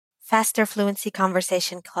Faster Fluency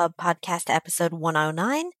Conversation Club podcast episode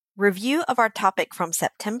 109, review of our topic from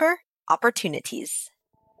September, opportunities.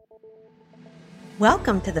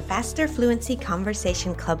 Welcome to the Faster Fluency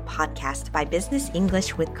Conversation Club podcast by Business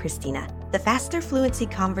English with Christina. The Faster Fluency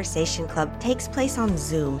Conversation Club takes place on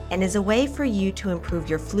Zoom and is a way for you to improve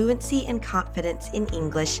your fluency and confidence in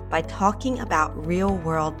English by talking about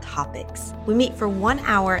real-world topics. We meet for 1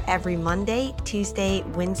 hour every Monday, Tuesday,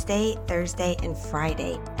 Wednesday, Thursday, and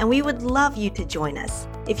Friday, and we would love you to join us.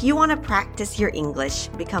 If you want to practice your English,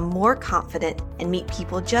 become more confident, and meet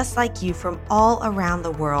people just like you from all around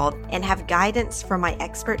the world, and have guidance from my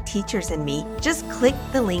expert teachers and me, just click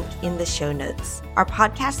the link in the show notes. Our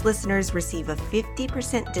podcast listeners receive a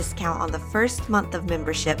 50% discount on the first month of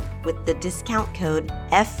membership with the discount code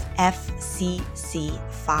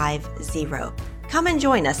FFCC50. Come and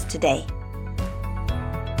join us today.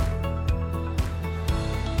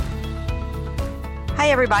 Hi,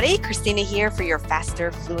 everybody. Christina here for your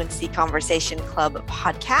Faster Fluency Conversation Club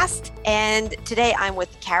podcast. And today I'm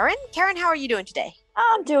with Karen. Karen, how are you doing today?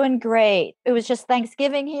 I'm doing great. It was just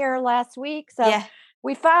Thanksgiving here last week. So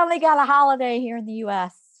we finally got a holiday here in the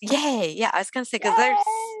U.S. Yay. Yeah, I was going to say, because there's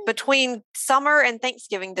between summer and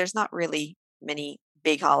Thanksgiving, there's not really many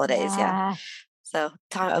big holidays. Yeah. So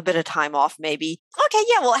a bit of time off maybe. Okay.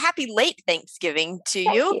 Yeah. Well, happy late Thanksgiving to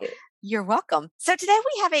you. You're welcome. So today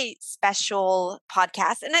we have a special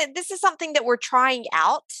podcast, and this is something that we're trying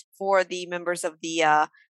out for the members of the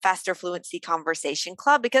Faster Fluency Conversation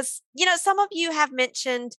Club, because, some of you have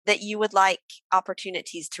mentioned that you would like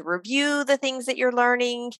opportunities to review the things that you're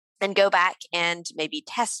learning and go back and maybe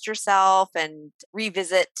test yourself and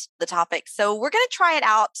revisit the topic. So we're going to try it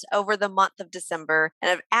out over the month of December.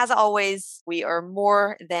 And as always, we are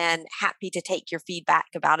more than happy to take your feedback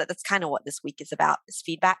about it. That's kind of what this week is about, is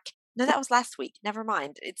feedback. No, that was last week. Never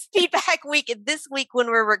mind. It's feedback week this week when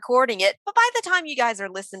we're recording it. But by the time you guys are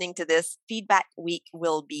listening to this, feedback week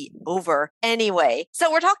will be over anyway. So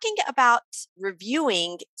we're talking about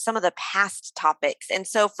reviewing some of the past topics. And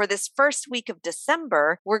so for this first week of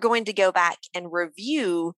December, we're going to go back and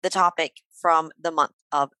review the topic from the month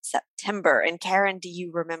of September. And Karen, do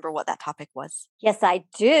you remember what that topic was? Yes, I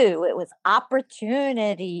do. It was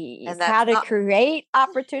opportunities. And how to create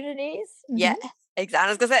opportunities. Yeah. Exactly. I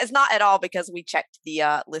was going to say, it's not at all because we checked the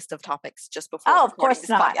list of topics just before. Oh, of course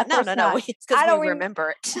not. No. It's because we remember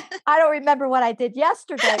it. I don't remember what I did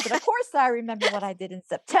yesterday, but of course I remember what I did in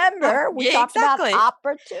September. We talked about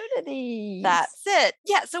opportunities. That's it.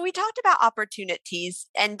 Yeah. So we talked about opportunities,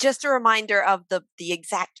 and just a reminder of the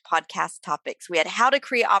exact podcast topics. We had how to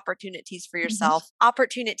create opportunities for yourself,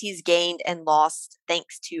 opportunities gained and lost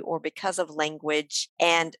thanks to or because of language,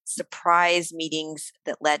 and surprise meetings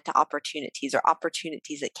that led to opportunities or opportunities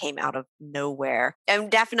that came out of nowhere. And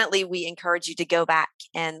definitely we encourage you to go back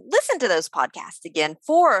and listen to those podcasts again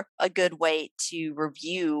for a good way to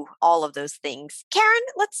review all of those things. Karen,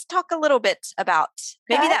 let's talk a little bit about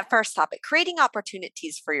maybe that first topic, creating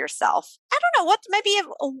opportunities for yourself. I don't know, what maybe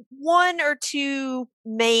one or two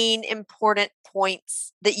main important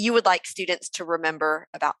points that you would like students to remember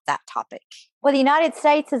about that topic. Well, the United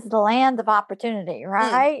States is the land of opportunity,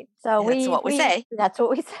 right? So that's what we say. That's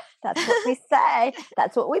what we say. That's what we say.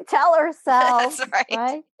 That's what we tell ourselves. That's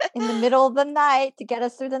right. In the middle of the night to get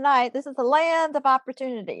us through the night. This is the land of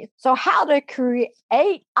opportunities. So how to create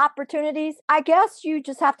opportunities? I guess you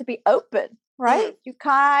just have to be open. Right? You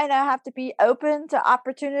kind of have to be open to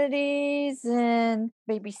opportunities and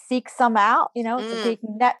maybe seek some out. It's a big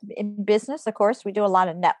net in business. Of course, we do a lot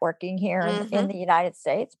of networking here in the United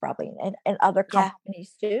States, probably in other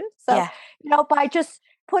companies too. So, by just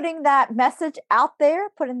putting that message out there,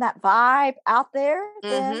 putting that vibe out there,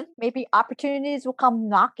 then maybe opportunities will come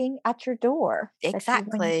knocking at your door.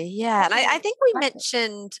 Exactly. Yeah. And I think we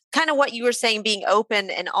mentioned kind of what you were saying, being open,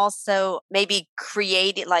 and also maybe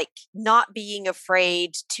creating, like not being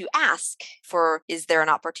afraid to ask for, is there an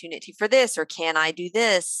opportunity for this? Or can I do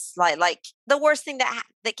this? Like the worst thing that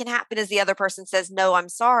can happen is the other person says, no, I'm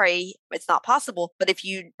sorry, it's not possible. But if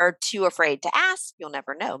you are too afraid to ask, you'll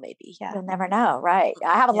never know, maybe. Yeah. You'll never know. Right.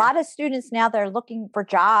 I have a lot of students now that are looking for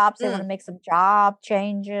jobs. They want to make some job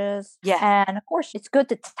changes. Yeah. And of course, it's good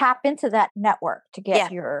to tap into that network to get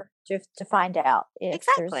to find out.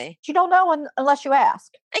 Exactly. You don't know unless you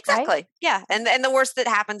ask. Exactly. Right? Yeah. And the worst that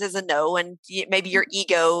happens is a no, and maybe your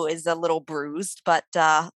ego is a little bruised, but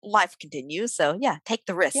life continues. So take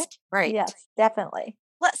the risk. Right. Yes, definitely.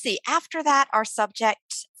 Let's see. After that, our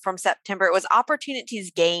subject from September, it was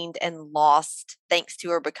opportunities gained and lost thanks to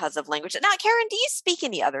or because of language. Now, Karen, do you speak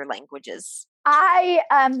any other languages? I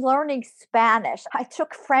am learning Spanish. I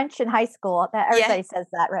took French in high school. Everybody says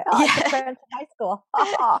that, right? Oh, I took French in high school.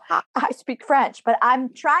 I speak French, but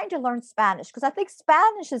I'm trying to learn Spanish because I think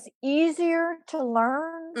Spanish is easier to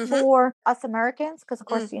learn for us Americans because, of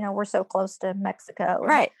course, we're so close to Mexico.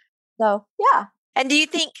 Right. So, yeah. And do you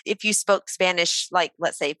think if you spoke Spanish, like,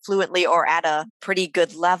 let's say, fluently or at a pretty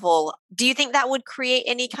good level, do you think that would create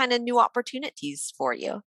any kind of new opportunities for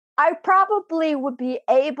you? I probably would be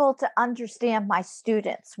able to understand my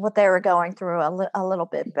students, what they were going through a little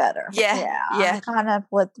bit better. Yeah. I kind of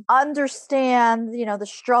would understand, the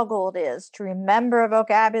struggle it is to remember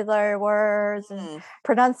vocabulary words and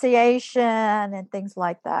pronunciation and things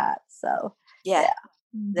like that. So, yeah.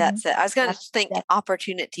 That's it. I was going to think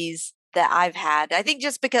opportunities that I've had. I think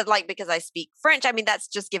just because I speak French, I mean, that's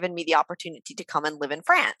just given me the opportunity to come and live in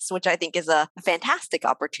France, which I think is a fantastic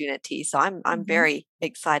opportunity. So I'm very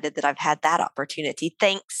excited that I've had that opportunity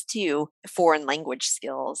thanks to foreign language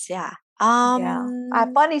skills. Yeah.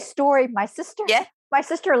 A funny story. My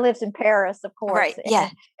sister lives in Paris, of course. Right. Yeah.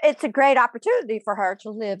 It's a great opportunity for her to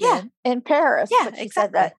live in Paris. Yeah, but she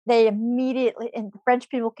said that and the French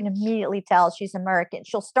people can immediately tell she's American.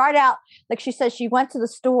 She'll start out, like she says, she went to the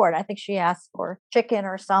store and I think she asked for chicken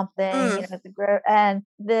or something, and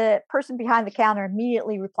the person behind the counter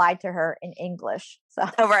immediately replied to her in English. So.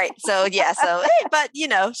 Oh, right. So, yeah. So, but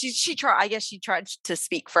she tried, I guess she tried to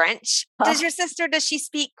speak French. Does she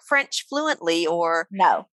speak French fluently or?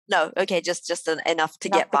 No. No. Okay. Just enough to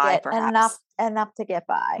get by, perhaps. Enough to get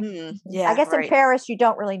by. Yeah. I guess in Paris, you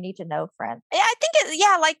don't really need to know French. Yeah, I think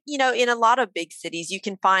in a lot of big cities, you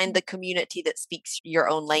can find the community that speaks your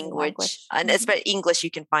own language. And especially English,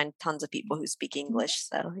 you can find tons of people who speak English.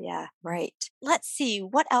 So, yeah, right. Let's see.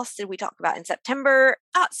 What else did we talk about in September?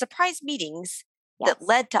 Surprise meetings. That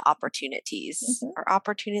led to opportunities or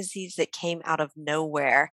opportunities that came out of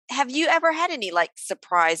nowhere. Have you ever had any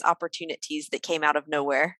surprise opportunities that came out of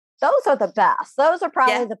nowhere? Those are the best. Those are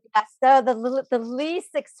probably the best. They're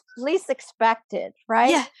the least expected,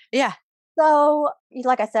 right? Yeah. Yeah. So,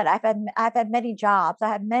 like I said, I've had many jobs. I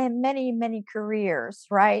had many, many careers,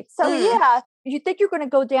 right? So, you think you're going to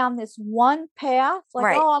go down this one path,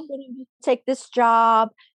 like, oh, I'm going to take this job,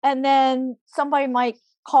 and then somebody might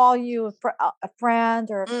call you a friend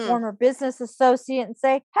or a former business associate and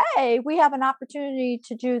say, hey, we have an opportunity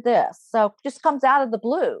to do this. So it just comes out of the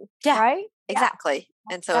blue, right? Exactly.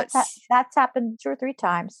 Yeah. And so that's happened 2 or 3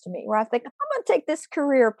 times to me where I think I'm going to take this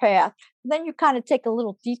career path. And then you kind of take a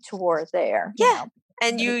little detour there. Yeah.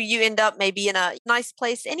 And you end up maybe in a nice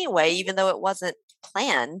place anyway, even though it wasn't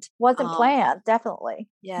planned. Planned, definitely.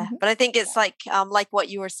 Yeah. But I think it's like what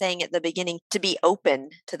you were saying at the beginning, to be open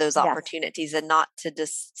to those opportunities and not to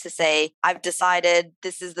just to say, I've decided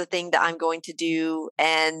this is the thing that I'm going to do,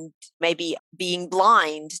 and maybe being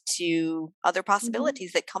blind to other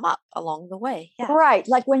possibilities that come up along the way. Yeah. Right.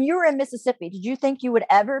 Like when you were in Mississippi, did you think you would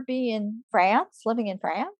ever be in France, living in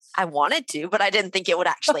France? I wanted to, but I didn't think it would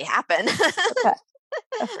actually happen. Okay.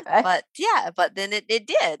 But then it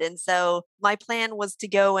did. And so my plan was to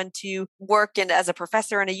go and to work as a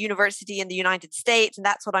professor in a university in the United States. And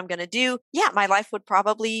that's what I'm going to do. Yeah, my life would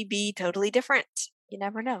probably be totally different. You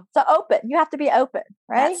never know. So open. You have to be open,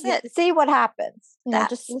 right? That's it. See what happens.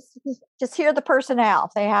 Just hear the person out.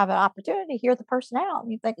 If they have an opportunity, hear the person out.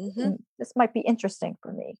 And you think, this might be interesting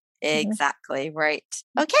for me. Exactly. Right.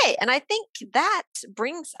 Okay. And I think that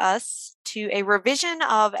brings us to a revision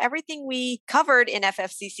of everything we covered in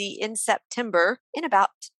FFCC in September in about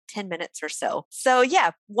 10 minutes or so. So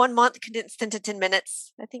 1 month condensed into 10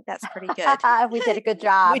 minutes. I think that's pretty good. We did a good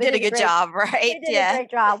job. We did a good job, right? We did a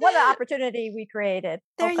great job. What an opportunity we created.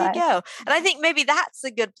 There you go. And I think maybe that's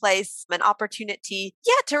a good place, an opportunity,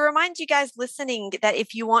 to remind you guys listening that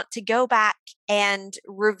if you want to go back and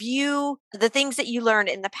review the things that you learned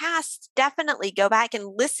in the past, definitely go back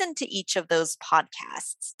and listen to each of those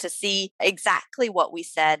podcasts to see exactly what we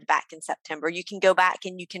said back in September. You can go back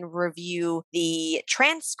and you can review the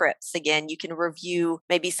transcripts again. You can review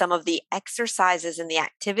maybe some of the exercises and the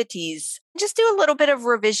activities. Just do a little bit of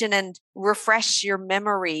revision and refresh your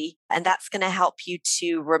memory. And that's going to help you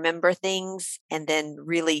to remember things and then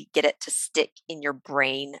really get it to stick in your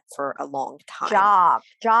brain for a long time.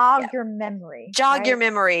 Jog your memory. Jog your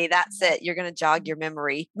memory. That's it. You're going to jog your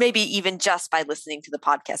memory, maybe even just by listening to the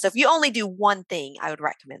podcast. So if you only do one thing, I would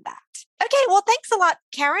recommend that. Okay. Well, thanks a lot,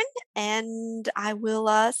 Karen. And I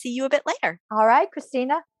will see you a bit later. All right,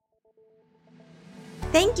 Christina.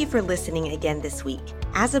 Thank you for listening again this week.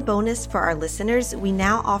 As a bonus for our listeners, we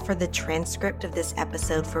now offer the transcript of this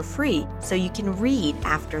episode for free so you can read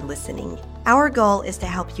after listening. Our goal is to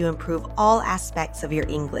help you improve all aspects of your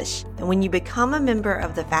English. And when you become a member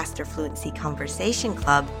of the Faster Fluency Conversation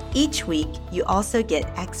Club, each week you also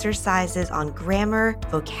get exercises on grammar,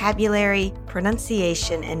 vocabulary,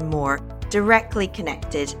 pronunciation, and more directly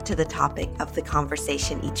connected to the topic of the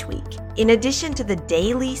conversation each week. In addition to the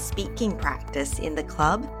daily speaking practice in the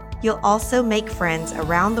club, you'll also make friends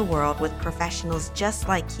around the world with professionals just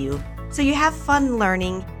like you, so you have fun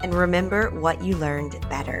learning and remember what you learned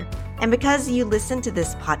better. And because you listen to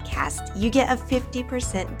this podcast, you get a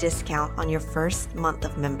 50% discount on your first month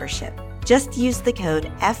of membership. Just use the code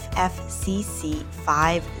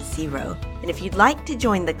FFCC50. And if you'd like to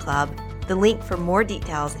join the club, the link for more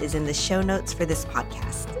details is in the show notes for this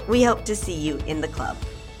podcast. We hope to see you in the club.